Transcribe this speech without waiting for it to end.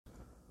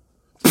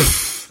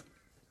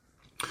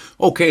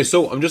Okay,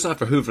 so I'm just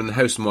after hoovering the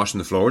house and washing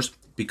the floors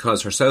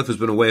because herself has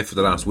been away for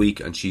the last week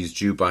and she's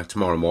due back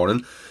tomorrow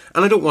morning.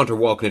 And I don't want her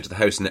walking into the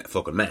house in a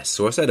fucking mess.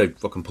 So I said I'd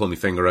fucking pull my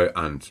finger out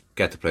and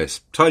get the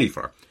place tidy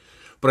for her.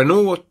 But I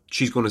know what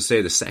she's going to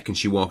say the second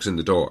she walks in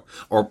the door.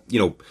 Or,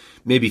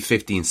 maybe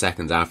 15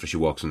 seconds after she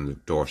walks in the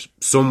door.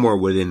 Somewhere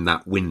within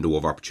that window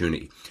of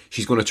opportunity.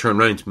 She's going to turn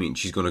around to me and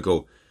she's going to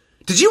go,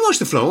 "Did you wash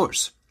the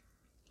floors?"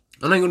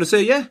 And I'm going to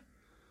say, "Yeah."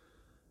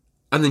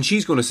 And then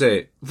she's going to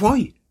say,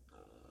 "Why?"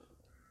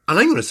 And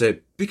I'm going to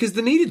say, "Because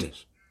they needed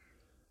it."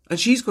 And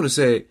she's going to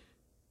say,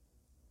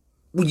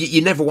 "Well,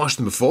 you never washed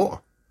them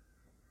before."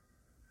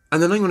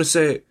 And then I'm going to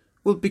say,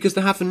 "Well, because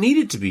they haven't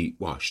needed to be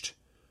washed."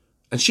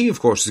 And she, of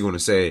course, is going to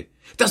say,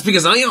 "That's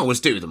because I always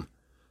do them."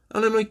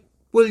 And I'm like,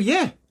 "Well,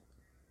 yeah."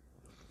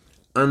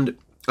 And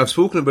I've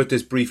spoken about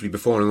this briefly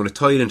before, and I'm going to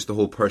tie it into the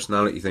whole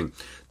personality thing.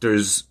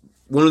 There's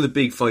one of the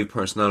big 5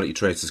 personality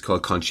traits is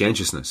called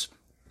conscientiousness.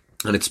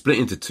 And it's split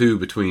into 2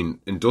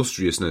 between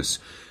industriousness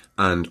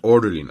and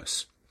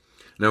orderliness.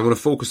 Now, I'm going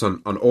to focus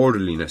on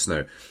orderliness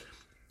now.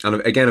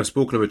 And again, I've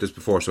spoken about this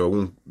before, so I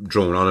won't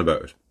drone on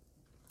about it.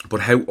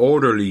 But how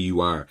orderly you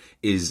are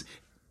is,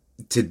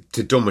 to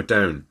dumb it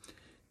down,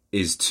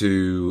 is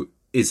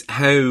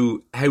how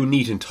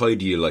neat and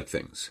tidy you like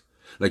things.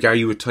 Like, are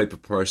you a type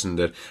of person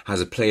that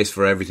has a place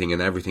for everything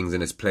and everything's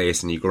in its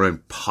place and you go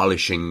around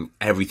polishing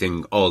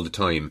everything all the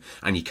time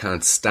and you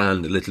can't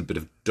stand a little bit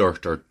of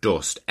dirt or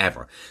dust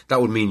ever?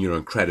 That would mean you're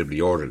incredibly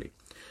orderly.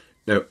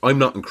 Now, I'm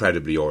not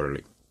incredibly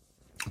orderly,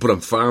 but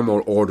I'm far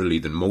more orderly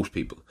than most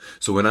people.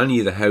 So in any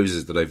of the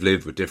houses that I've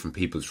lived with different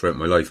people throughout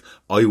my life,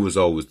 I was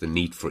always the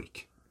neat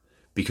freak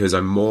because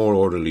I'm more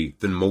orderly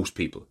than most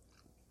people.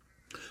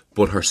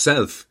 But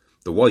herself,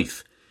 the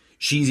wife,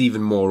 she's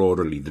even more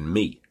orderly than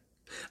me.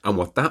 And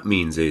what that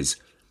means is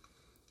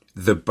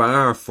the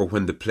bar for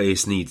when the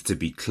place needs to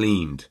be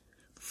cleaned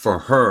for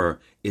her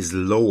is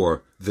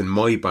lower than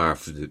my bar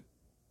for the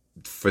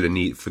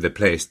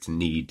place to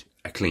need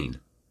a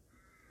clean.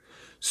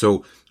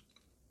 So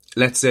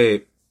let's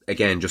say,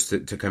 again, just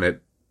to kind of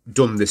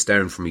dumb this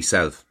down for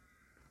myself,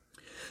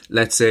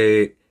 let's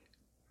say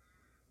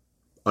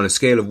on a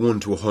scale of 1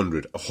 to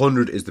 100,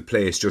 100 is the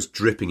place just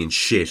dripping in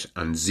shit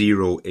and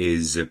 0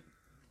 is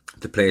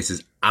the place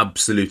is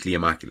absolutely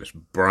immaculate,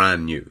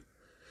 brand new.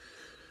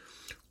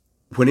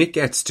 When it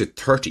gets to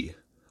 30,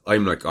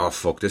 I'm like, "Oh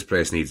fuck, this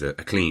place needs a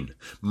clean."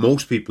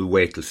 Most people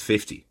wait till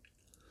 50,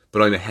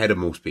 but I'm ahead of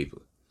most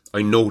people.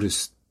 I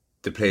notice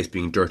the place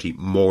being dirty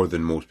more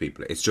than most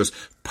people. It's just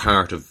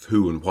part of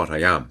who and what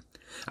I am.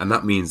 And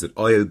that means that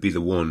I'll be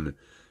the one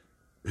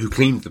who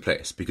cleans the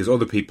place because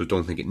other people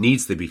don't think it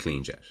needs to be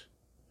cleaned yet.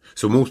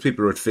 So most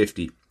people are at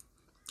 50,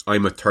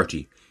 I'm at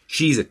 30,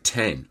 she's at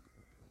 10.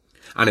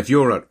 And if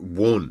you're at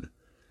 1,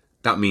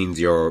 that means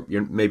you're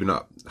maybe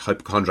not,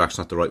 hypochondriac's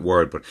not the right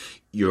word, but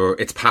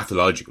it's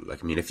pathological.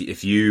 Like, I mean,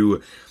 if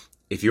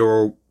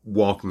you're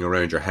walking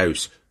around your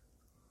house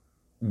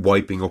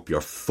wiping up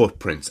your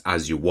footprints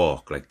as you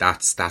walk, like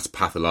that's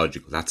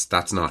pathological.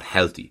 That's not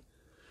healthy.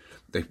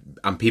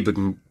 And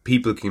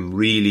people can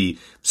really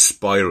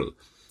spiral.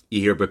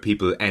 You hear about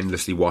people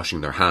endlessly washing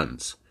their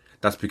hands.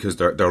 That's because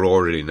their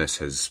orderliness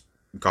has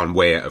gone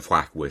way out of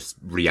whack with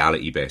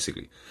reality,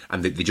 basically,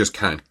 and they just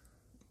can't.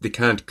 They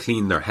can't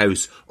clean their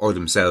house or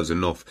themselves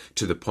enough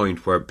to the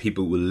point where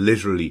people will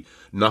literally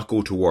not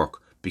go to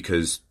work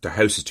because their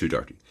house is too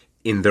dirty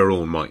in their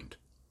own mind.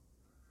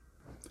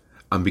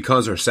 And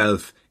because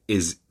herself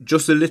is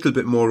just a little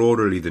bit more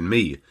orderly than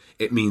me,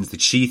 it means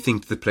that she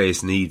thinks the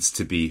place needs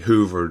to be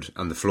hoovered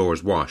and the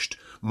floors washed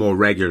more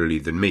regularly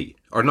than me.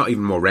 Or not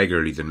even more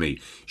regularly than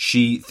me.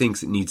 She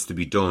thinks it needs to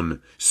be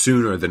done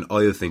sooner than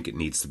I'll think it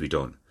needs to be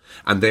done.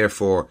 And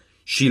therefore,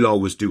 she'll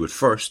always do it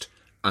first,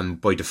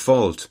 and by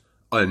default,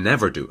 I'll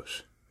never do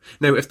it.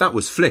 Now, if that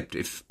was flipped,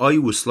 if I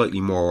was slightly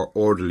more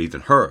orderly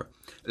than her,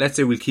 let's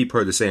say we'll keep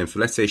her the same, so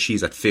let's say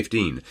she's at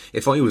 15.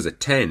 If I was at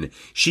 10,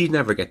 she'd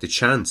never get the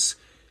chance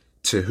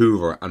to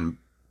hoover and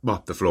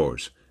mop the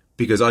floors,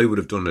 because I would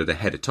have done it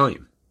ahead of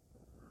time.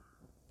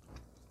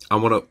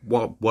 And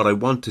what I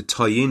want to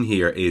tie in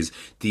here is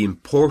the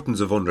importance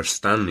of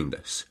understanding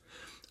this,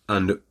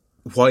 and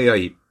why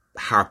I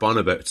harp on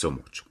about it so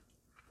much.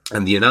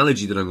 And the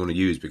analogy that I'm going to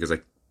use, because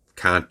I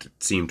can't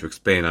seem to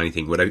explain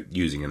anything without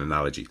using an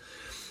analogy,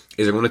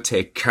 is I'm going to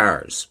take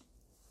cars.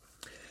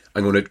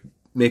 I'm going to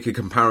make a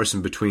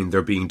comparison between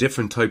there being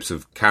different types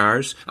of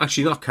cars.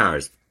 Actually, not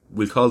cars.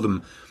 We'll call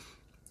them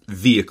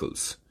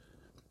vehicles.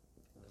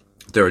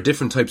 There are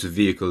different types of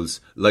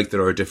vehicles like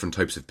there are different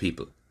types of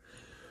people.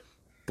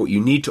 But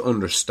you need to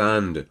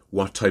understand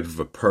what type of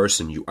a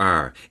person you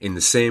are in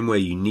the same way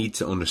you need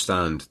to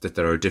understand that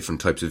there are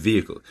different types of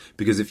vehicle.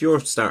 Because if you're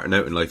starting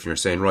out in life and you're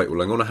saying, right,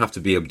 well, I'm going to have to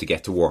be able to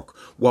get to work,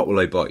 what will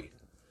I buy?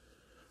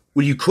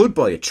 Well, you could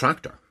buy a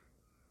tractor.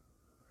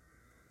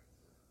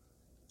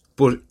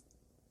 But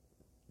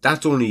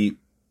that's only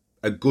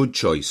a good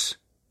choice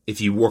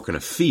if you work in a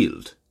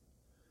field.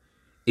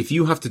 If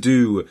you have to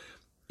do,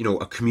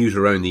 a commute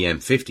around the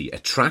M50, a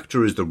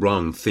tractor is the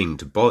wrong thing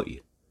to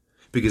buy.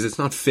 Because it's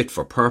not fit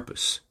for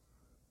purpose.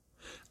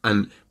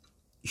 And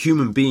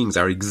human beings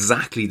are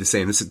exactly the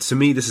same. To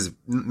me, this is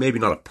maybe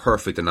not a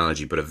perfect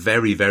analogy, but a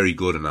very, very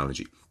good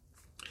analogy.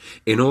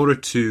 In order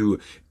to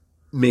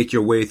make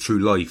your way through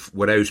life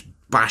without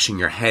bashing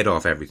your head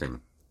off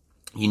everything,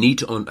 you need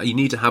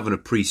to have an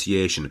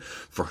appreciation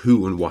for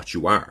who and what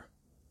you are.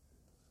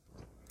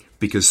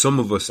 Because some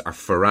of us are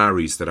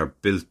Ferraris that are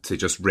built to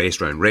just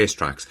race around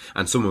racetracks,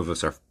 and some of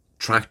us are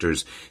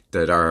tractors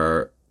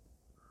that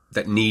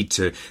need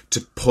to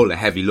pull a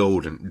heavy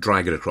load and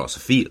drag it across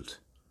a field.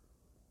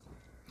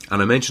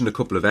 And I mentioned a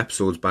couple of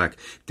episodes back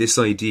this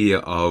idea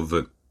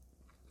of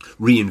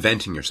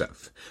reinventing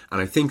yourself.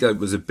 And I think I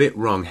was a bit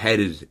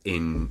wrong-headed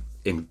in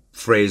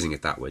phrasing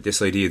it that way.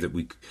 This idea that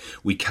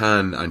we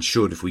can and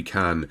should, if we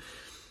can,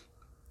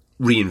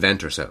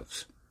 reinvent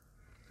ourselves.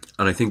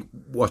 And I think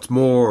what's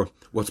more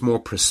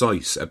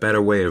precise, a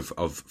better way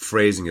of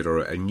phrasing it,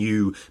 or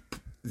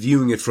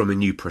viewing it from a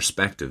new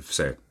perspective,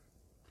 say,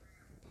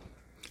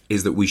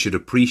 is that we should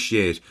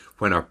appreciate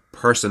when our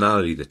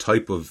personality, the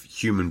type of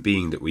human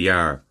being that we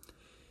are,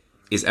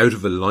 is out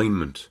of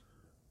alignment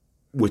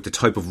with the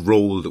type of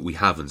role that we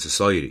have in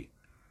society.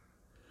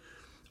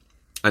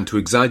 And to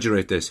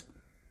exaggerate this,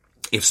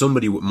 if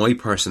somebody with my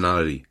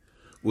personality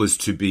was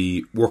to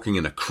be working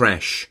in a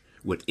creche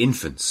with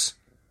infants,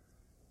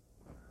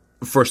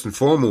 first and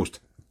foremost,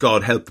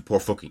 God help the poor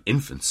fucking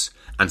infants.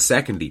 And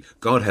secondly,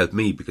 God help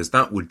me, because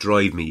that would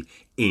drive me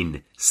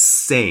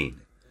insane.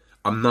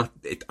 I'm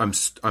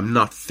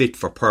not fit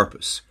for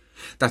purpose.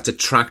 That's a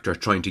tractor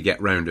trying to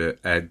get round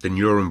the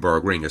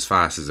Nuremberg ring as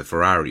fast as a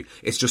Ferrari.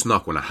 It's just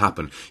not going to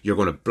happen. You're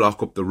going to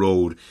block up the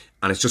road,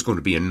 and it's just going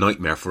to be a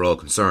nightmare for all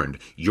concerned.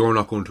 You're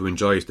not going to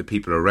enjoy it. The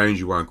people around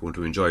you aren't going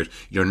to enjoy it.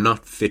 You're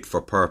not fit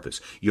for purpose.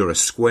 You're a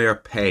square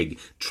peg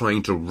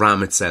trying to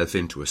ram itself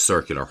into a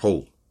circular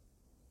hole.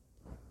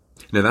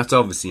 Now, that's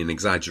obviously an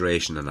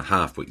exaggeration and a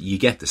half, but you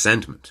get the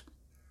sentiment.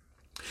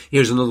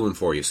 Here's another one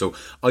for you. So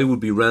I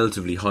would be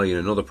relatively high in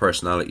another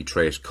personality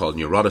trait called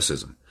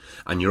neuroticism.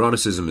 And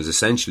neuroticism is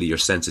essentially your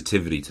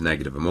sensitivity to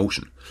negative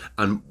emotion.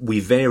 And we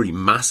vary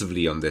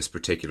massively on this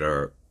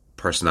particular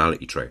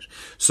personality trait.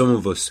 Some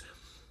of us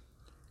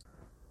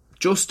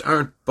just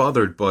aren't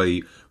bothered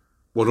by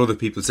what other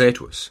people say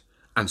to us.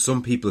 And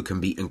some people can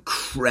be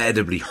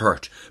incredibly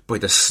hurt by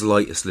the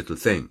slightest little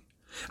thing.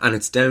 And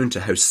it's down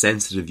to how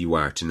sensitive you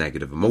are to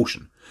negative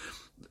emotion.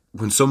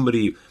 When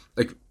somebody,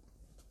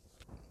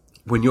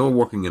 when you're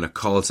working in a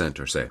call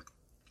centre, say,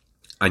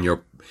 and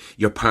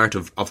you're part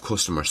of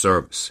customer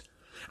service,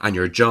 and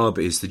your job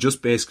is to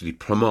just basically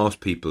promote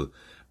people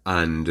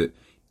and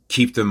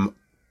keep them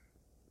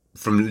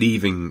from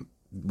leaving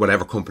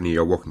whatever company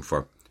you're working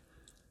for,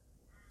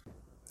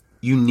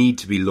 you need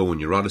to be low in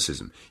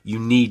neuroticism. You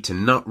need to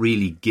not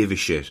really give a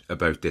shit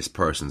about this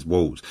person's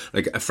woes.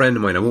 Like a friend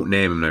of mine, I won't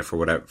name him now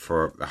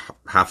for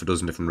half a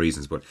dozen different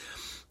reasons, but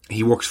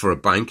he works for a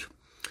bank,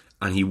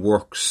 and he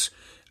works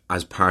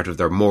as part of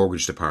their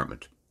mortgage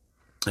department.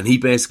 And he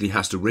basically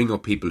has to ring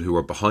up people who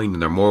are behind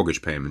in their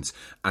mortgage payments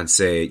and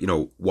say,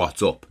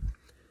 what's up?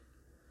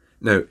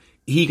 Now,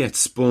 he gets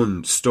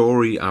spun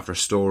story after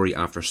story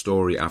after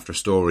story after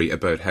story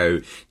about how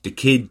the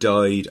kid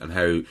died and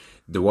how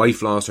the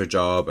wife lost her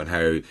job and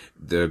how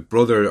the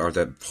brother or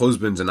the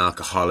husband's an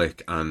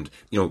alcoholic and,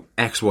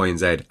 X, Y, and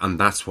Z, and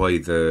that's why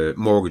the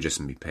mortgage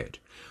isn't being paid.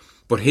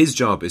 But his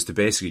job is to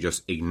basically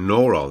just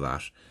ignore all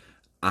that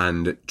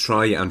and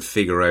try and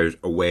figure out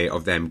a way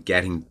of them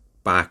getting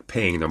back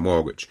paying their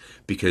mortgage.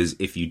 Because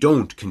if you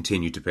don't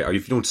continue to pay, or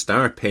if you don't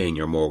start paying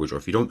your mortgage, or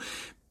if you don't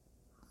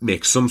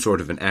make some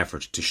sort of an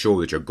effort to show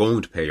that you're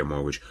going to pay your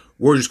mortgage,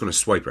 we're just going to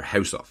swipe your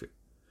house off you.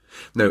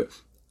 Now,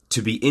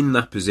 to be in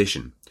that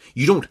position,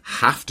 you don't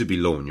have to be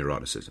low in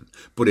neuroticism.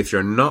 But if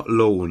you're not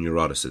low in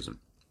neuroticism,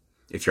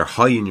 if you're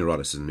high in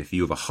neuroticism, if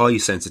you have a high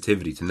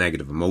sensitivity to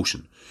negative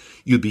emotion,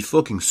 you'll be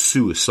fucking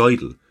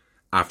suicidal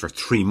after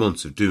 3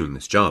 months of doing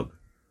this job.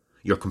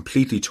 You're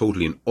completely,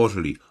 totally and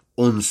utterly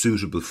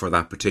unsuitable for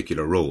that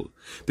particular role.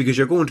 Because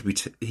you're going to be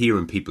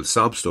hearing people's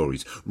sob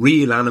stories,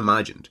 real and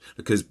imagined.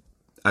 Because,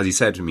 as he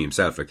said to me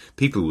himself,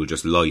 people will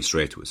just lie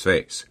straight to his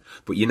face.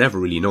 But you never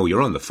really know.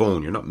 You're on the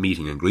phone, you're not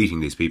meeting and greeting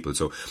these people.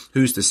 So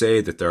who's to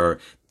say that their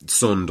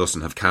son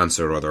doesn't have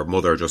cancer, or their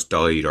mother just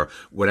died, or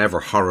whatever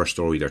horror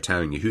story they're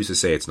telling you? Who's to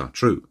say it's not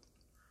true?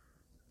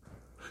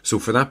 So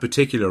for that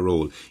particular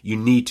role, you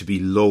need to be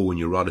low in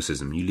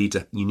neuroticism.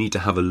 You need to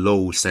have a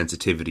low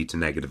sensitivity to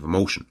negative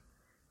emotion.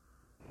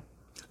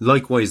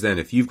 Likewise then,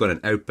 if you've got an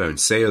outbound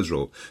sales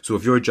role, so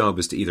if your job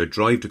is to either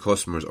drive to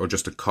customers or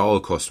just to call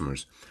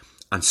customers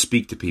and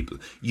speak to people,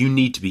 you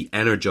need to be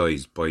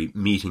energized by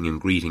meeting and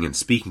greeting and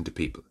speaking to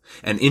people.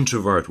 An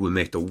introvert will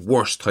make the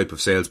worst type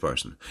of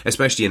salesperson,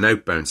 especially an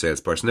outbound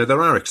salesperson. Now,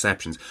 there are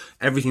exceptions.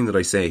 Everything that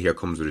I say here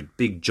comes with a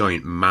big,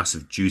 giant,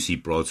 massive, juicy,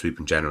 broad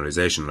sweeping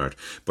generalization alert.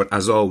 But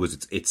as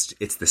always,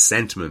 it's the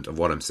sentiment of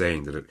what I'm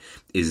saying that it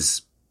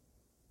is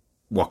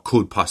what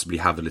could possibly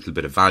have a little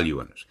bit of value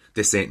in it.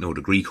 This ain't no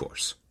degree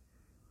course.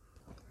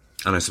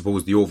 And I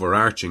suppose the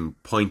overarching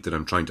point that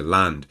I'm trying to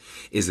land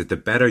is that the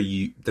better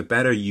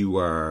you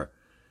are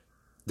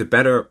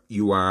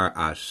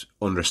at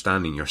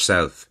understanding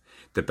yourself,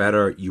 the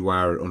better you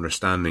are at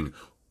understanding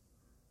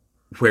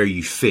where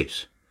you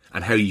fit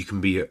and how you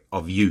can be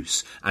of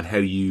use and how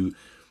you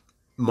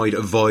might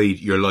avoid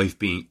your life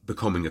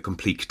becoming a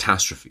complete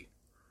catastrophe.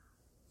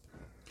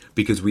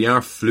 Because we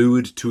are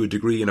fluid to a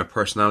degree in our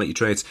personality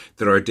traits.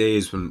 There are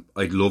days when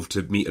I'd love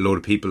to meet a load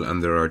of people,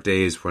 and there are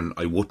days when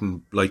I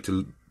wouldn't like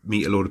to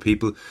meet a load of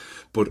people.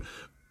 But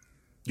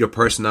your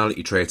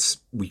personality traits,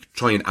 we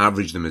try and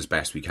average them as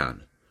best we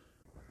can.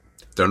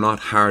 They're not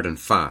hard and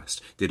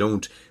fast. They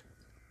don't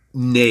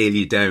nail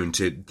you down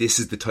to, this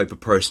is the type of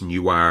person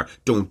you are,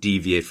 don't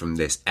deviate from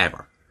this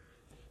ever.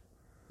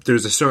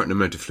 There's a certain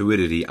amount of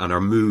fluidity, and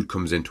our mood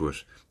comes into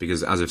it.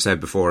 Because, as I've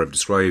said before, I've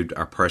described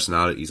our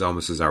personalities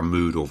almost as our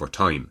mood over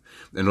time.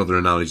 Another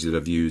analogy that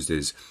I've used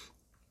is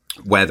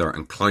weather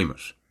and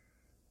climate.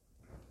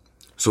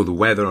 So the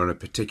weather on a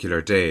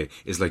particular day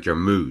is like your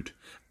mood,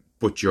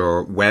 but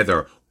your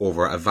weather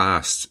over a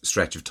vast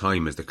stretch of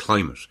time is the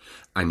climate,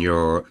 and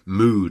your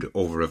mood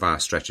over a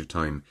vast stretch of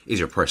time is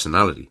your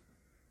personality.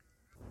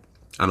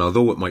 And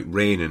although it might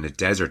rain in a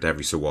desert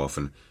every so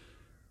often,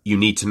 you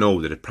need to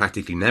know that it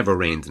practically never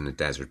rains in a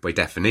desert by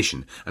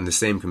definition, and the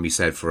same can be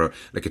said for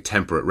a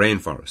temperate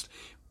rainforest.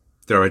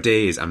 There are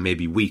days and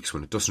maybe weeks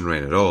when it doesn't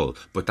rain at all,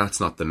 but that's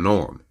not the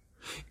norm.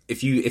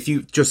 If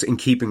you just in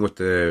keeping with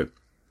the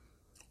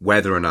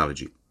weather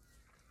analogy,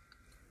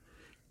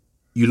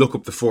 you look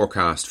up the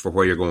forecast for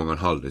where you're going on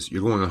holidays.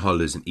 You're going on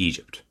holidays in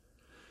Egypt.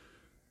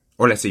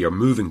 Or let's say you're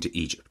moving to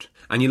Egypt,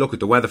 and you look at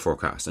the weather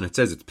forecast and it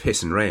says it's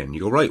piss and rain. You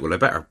go, right, well I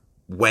better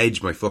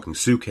wedge my fucking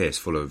suitcase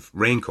full of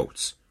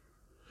raincoats.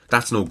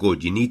 That's no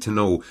good. You need to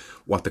know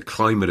what the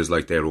climate is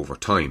like there over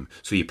time.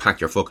 So you pack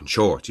your fucking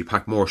shorts. You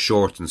pack more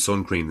shorts and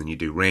sun cream than you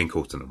do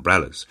raincoats and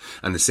umbrellas.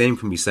 And the same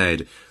can be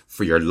said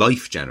for your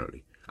life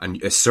generally.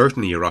 And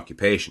certainly your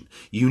occupation.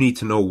 You need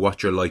to know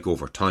what you're like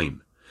over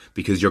time.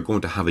 Because you're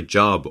going to have a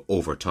job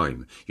over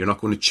time. You're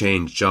not going to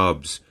change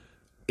jobs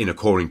in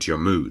according to your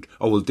mood.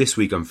 Oh, well, this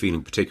week I'm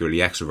feeling particularly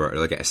extroverted.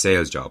 I'll get a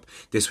sales job.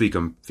 This week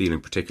I'm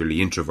feeling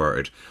particularly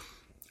introverted.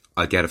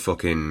 I'll get a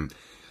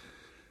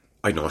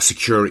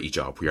security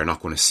job where you're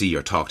not going to see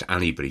or talk to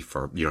anybody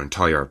for your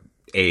entire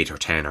 8 or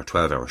 10 or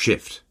 12 hour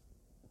shift.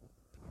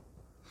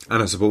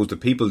 And I suppose the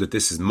people that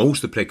this is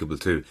most applicable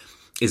to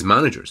is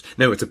managers.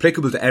 Now, it's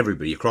applicable to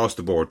everybody across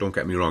the board, don't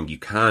get me wrong. You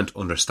can't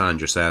understand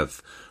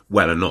yourself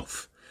well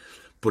enough.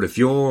 But if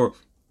you're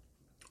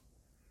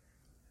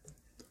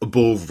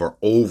above or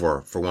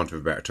over, for want of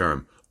a better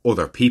term,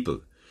 other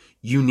people,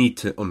 you need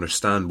to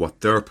understand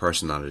what their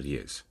personality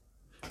is.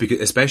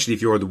 Because especially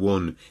if you're the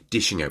one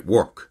dishing out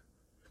work.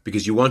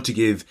 Because you want to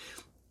give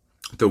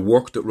the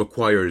work that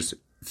requires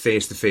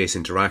face-to-face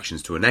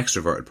interactions to an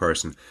extroverted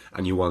person,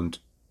 and you want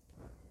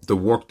the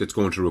work that's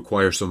going to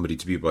require somebody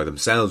to be by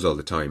themselves all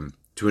the time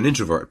to an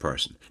introverted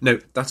person. Now,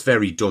 that's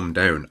very dumbed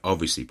down,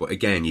 obviously, but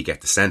again, you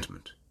get the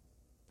sentiment.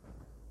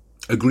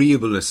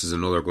 Agreeableness is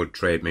another good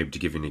trait, maybe to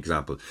give you an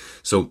example.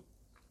 So,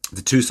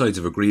 the two sides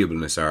of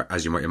agreeableness are,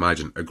 as you might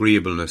imagine,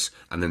 agreeableness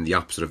and then the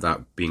opposite of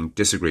that being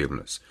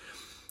disagreeableness.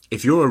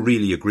 If you're a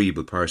really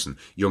agreeable person,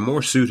 you're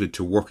more suited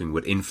to working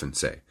with infants,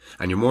 say,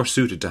 and you're more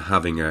suited to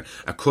having a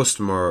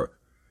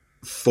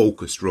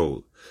customer-focused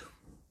role.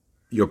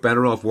 You're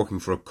better off working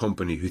for a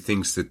company who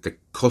thinks that the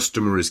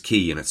customer is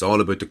key and it's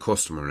all about the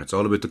customer and it's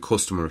all about the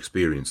customer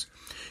experience.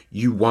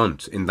 You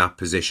want, in that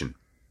position,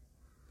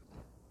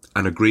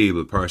 an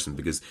agreeable person,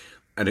 because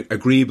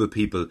agreeable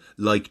people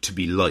like to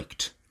be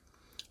liked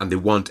and they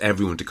want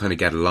everyone to kind of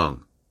get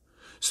along.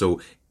 So,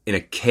 in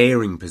a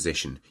caring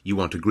position, you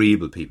want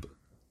agreeable people.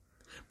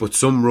 But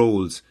some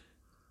roles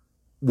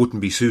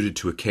wouldn't be suited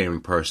to a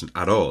caring person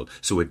at all.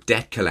 So a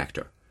debt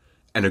collector,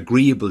 an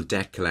agreeable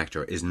debt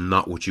collector is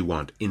not what you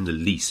want in the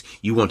least.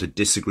 You want a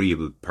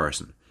disagreeable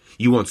person.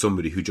 You want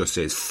somebody who just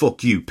says,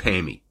 fuck you,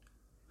 pay me.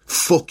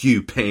 Fuck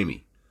you, pay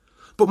me.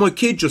 But my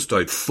kid just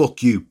died,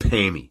 fuck you,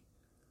 pay me.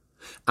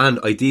 And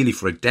ideally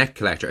for a debt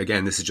collector,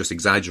 again, this is just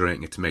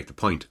exaggerating it to make the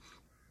point.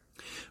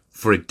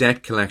 For a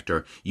debt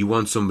collector, you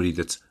want somebody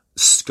that's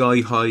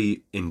sky high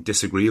in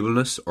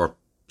disagreeableness or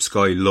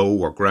sky low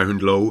or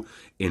ground low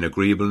in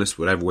agreeableness,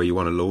 whatever way you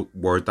want to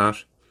word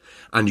that.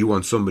 And you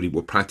want somebody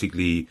with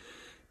practically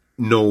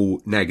no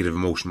negative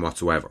emotion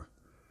whatsoever.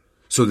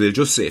 So they'll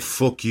just say,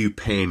 fuck you,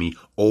 pay me,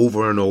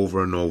 over and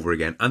over and over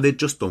again. And they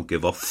just don't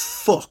give a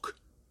fuck.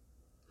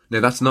 Now,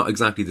 that's not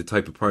exactly the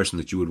type of person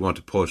that you would want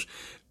to put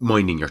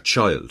minding your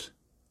child.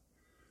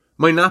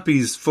 My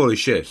nappy's full of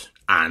shit.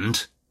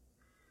 And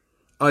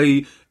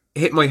I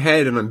hit my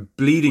head and I'm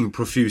bleeding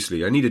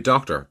profusely. I need a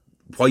doctor.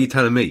 Why are you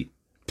telling me?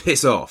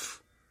 Piss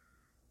off.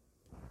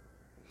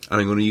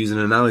 And I'm going to use an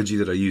analogy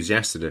that I used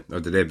yesterday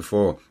or the day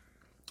before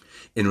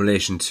in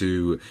relation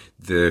to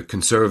the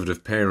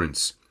conservative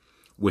parents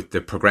with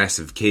the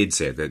progressive kid,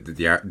 say,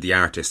 the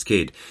artist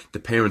kid. The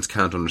parents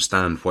can't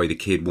understand why the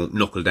kid won't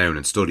knuckle down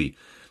and study,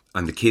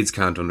 and the kids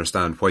can't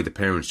understand why the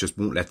parents just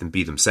won't let them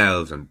be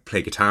themselves and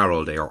play guitar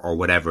all day or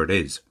whatever it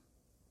is.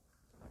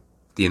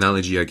 The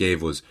analogy I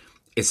gave was,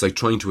 it's like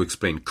trying to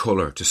explain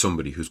colour to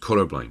somebody who's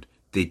colourblind.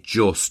 They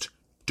just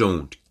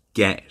don't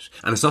get it.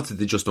 And it's not that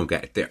they just don't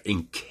get it, they're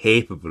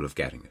incapable of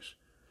getting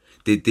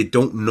it. They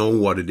don't know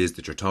what it is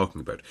that you're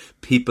talking about.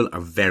 People are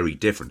very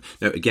different.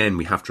 Now, again,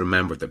 we have to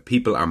remember that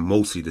people are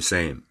mostly the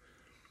same.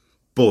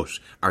 But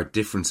our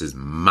differences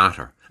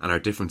matter. And our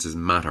differences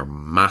matter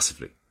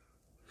massively.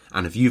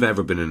 And if you've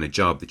ever been in a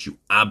job that you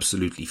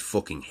absolutely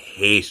fucking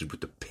hated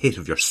with the pit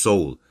of your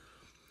soul,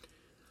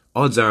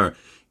 odds are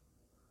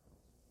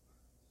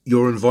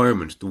your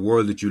environment, the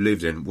world that you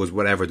lived in, was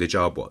whatever the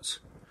job was.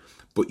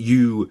 But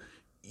you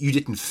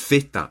didn't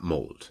fit that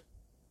mould.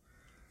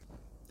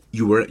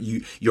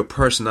 Your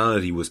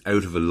personality was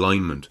out of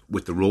alignment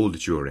with the role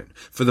that you were in.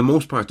 For the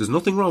most part, there's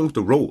nothing wrong with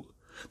the role.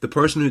 The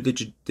person who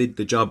did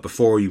the job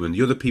before you and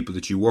the other people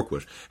that you work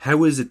with,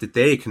 how is it that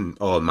they can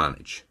all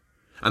manage?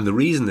 And the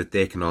reason that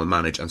they can all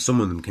manage, and some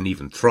of them can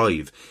even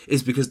thrive,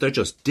 is because they're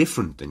just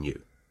different than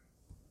you.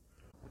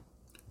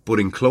 But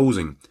in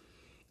closing,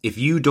 if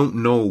you don't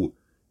know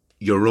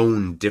your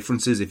own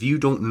differences, if you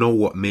don't know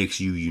what makes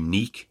you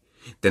unique,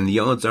 then the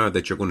odds are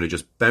that you're going to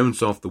just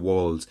bounce off the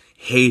walls,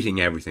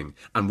 hating everything,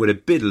 and with a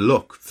bit of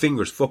luck,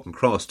 fingers fucking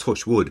crossed,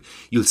 touch wood,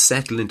 you'll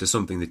settle into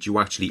something that you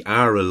actually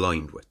are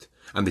aligned with,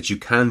 and that you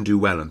can do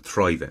well and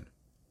thrive in.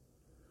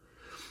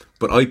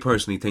 But I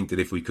personally think that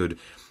if we could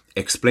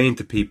explain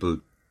to people,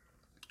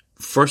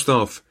 first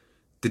off,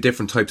 the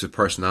different types of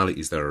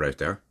personalities that are out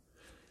there,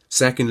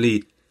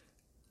 secondly,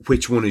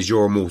 which one is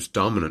your most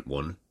dominant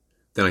one,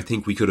 then I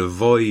think we could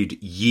avoid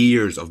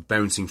years of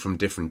bouncing from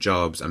different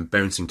jobs and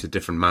bouncing to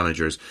different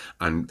managers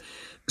and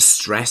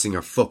stressing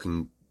our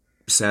fucking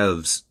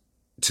selves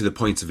to the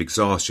points of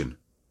exhaustion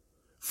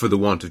for the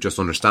want of just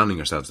understanding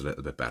ourselves a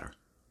little bit better.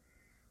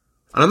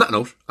 And on that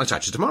note, I'll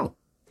chat to you tomorrow.